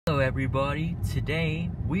everybody, today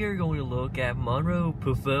we are going to look at Monroe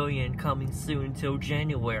Pavilion coming soon till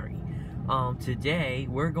January. Today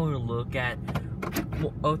we're going to look at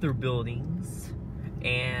other buildings,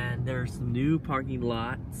 and there's new parking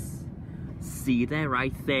lots. See that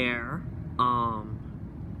right there?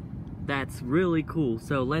 That's really cool.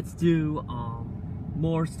 So let's do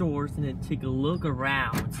more stores and then take a look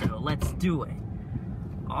around. So let's do it.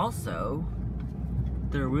 Also,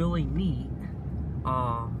 they're really neat.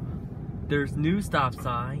 There's new stop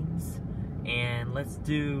signs, and let's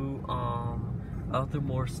do other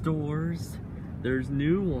more stores. There's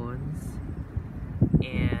new ones,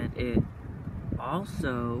 and it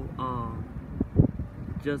also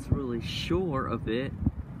just really short of it,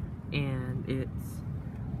 and it's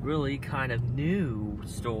really kind of new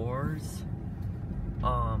stores.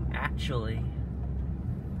 Actually,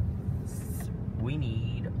 we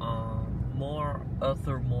need more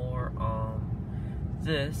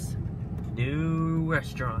this new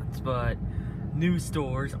restaurants, but new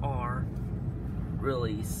stores are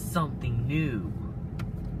really something new,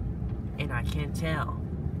 and I can't tell.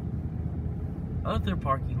 Other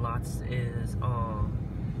parking lots is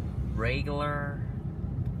regular,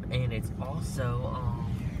 and it's also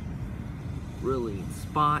really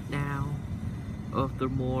spot now. Other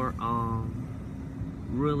more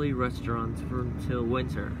really restaurants for until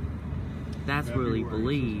winter. That's really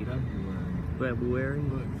believed. February.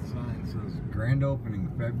 Look, the sign says grand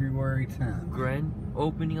opening February 10th. Grand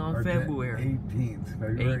opening on or February 18th.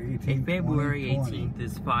 February 18th. February 18th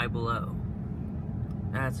is Five Below.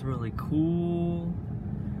 That's really cool.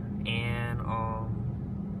 And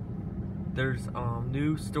there's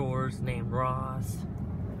new stores named Ross.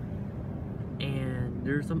 And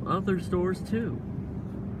there's some other stores too.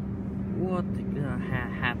 What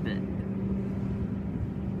happened?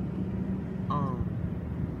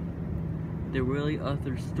 There really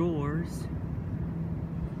other stores.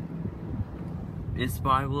 Is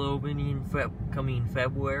Five Below opening coming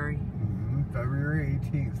February? February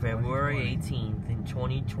 18th. February 18th in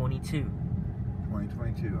 2022.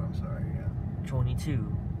 2022, I'm sorry, yeah.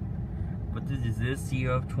 22. But this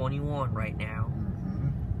year of 21 right now.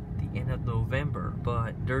 The end of November.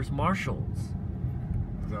 But there's Marshall's.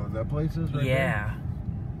 Is that what that place is right yeah. there?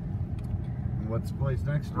 And what's the place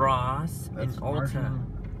next to Ross and Ulta.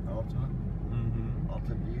 Ulta?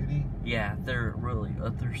 Ulta Beauty? Yeah, they're really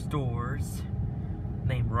other stores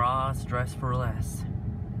named Ross Dress for Less.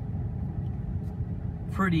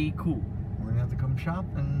 Pretty cool. We're gonna have to come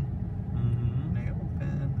shopping. They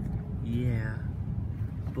open. Yeah.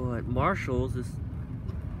 But Marshall's is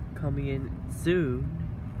coming in soon.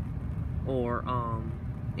 Or,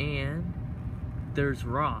 and there's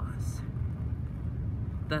Ross.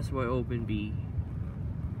 That's why open be.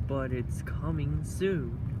 But it's coming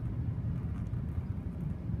soon.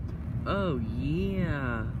 Oh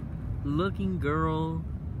yeah. Looking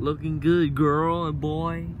good girl and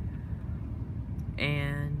boy.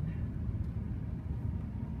 And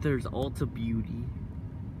there's Ulta Beauty.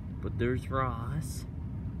 But there's Ross.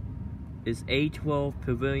 It's 812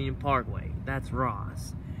 Pavilion Parkway. That's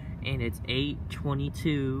Ross. And it's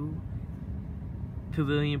 822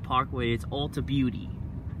 Pavilion Parkway. It's Ulta Beauty.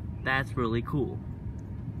 That's really cool.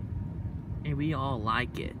 And we all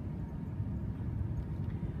like it.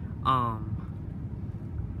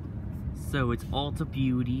 So it's Ulta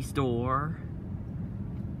Beauty store.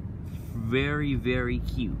 Very, very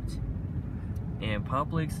cute. And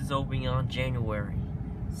Publix is opening on January.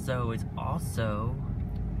 So it's also,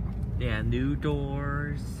 yeah, new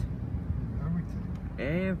doors.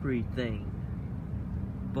 Everything.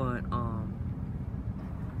 But,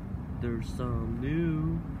 there's some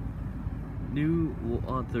new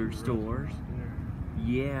other stores.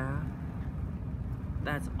 Yeah.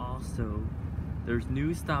 That's also, there's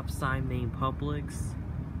new stop sign named Publix,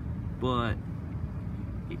 but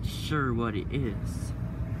it's sure what it is.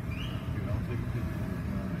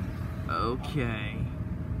 Okay.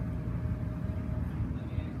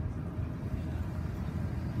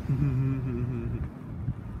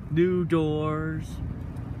 New doors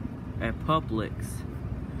at Publix.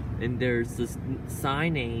 And there's this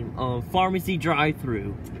sign name of Pharmacy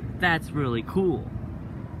Drive-Thru. That's really cool.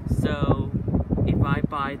 So, if I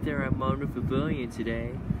buy there at Monroe Pavilion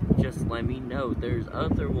today, just let me know. There's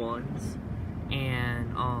other ones.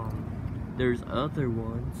 And, there's other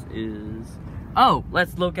ones is... Oh,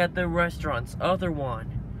 let's look at the restaurants. Other one.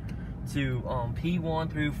 To, P1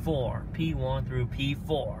 through 4. P1 through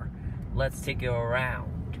P4. Let's take it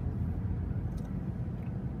around.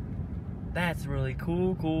 That's really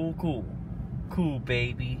cool, cool, cool. Cool,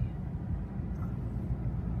 baby.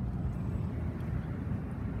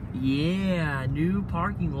 Yeah, new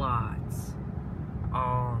parking lots.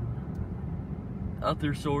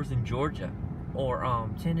 Other stores in Georgia or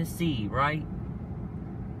Tennessee, right?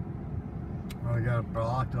 Oh, we got it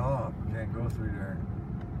blocked off. We can't go through there.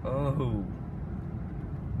 Oh.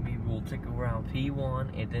 Maybe we'll take around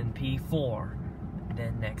P1 and then P4. And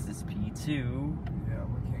then next is P2. Yeah,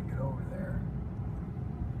 we can't get over there.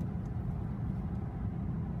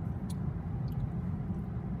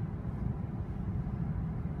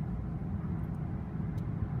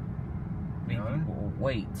 Maybe we'll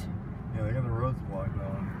wait. Yeah, they got the roads blocked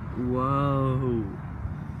off. Whoa.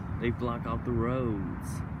 They block out the roads.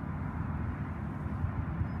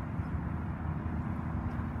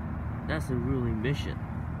 That's a really mission,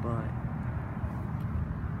 but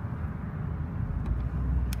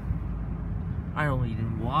I don't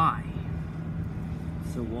even know why.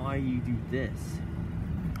 So why you do this?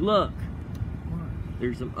 Look,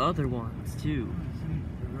 there's some other ones too.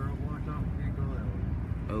 They're all blocked off. We can't go that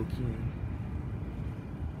way. Okay.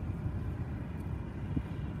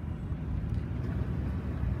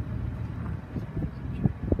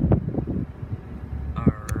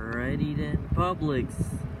 Alrighty then, Publix.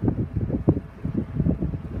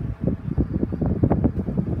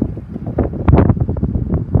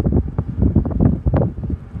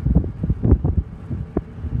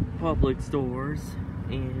 Public stores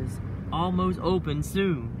is almost open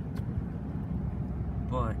soon,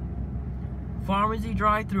 but pharmacy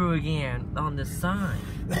drive-through again on the sign.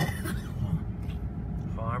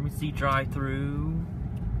 Pharmacy drive-through.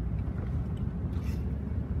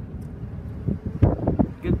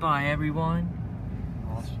 Goodbye, everyone.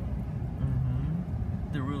 Awesome.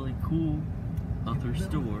 They're really cool. Other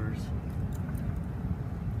stores.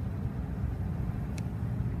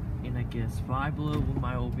 And I guess Five Below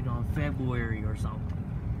might open on February or something.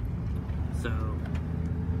 So,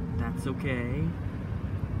 that's okay.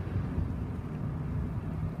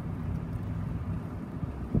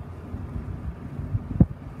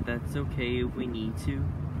 That's okay if we need to.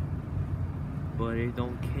 But I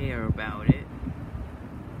don't care about it.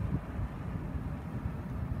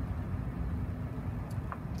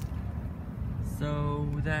 So,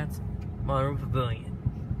 that's Monroe Pavilion.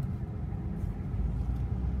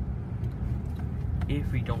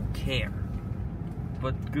 If we don't care.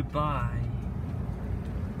 But goodbye.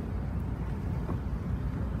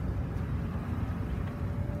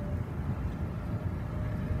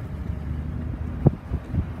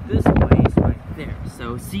 This way is right there.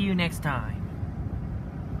 So see you next time.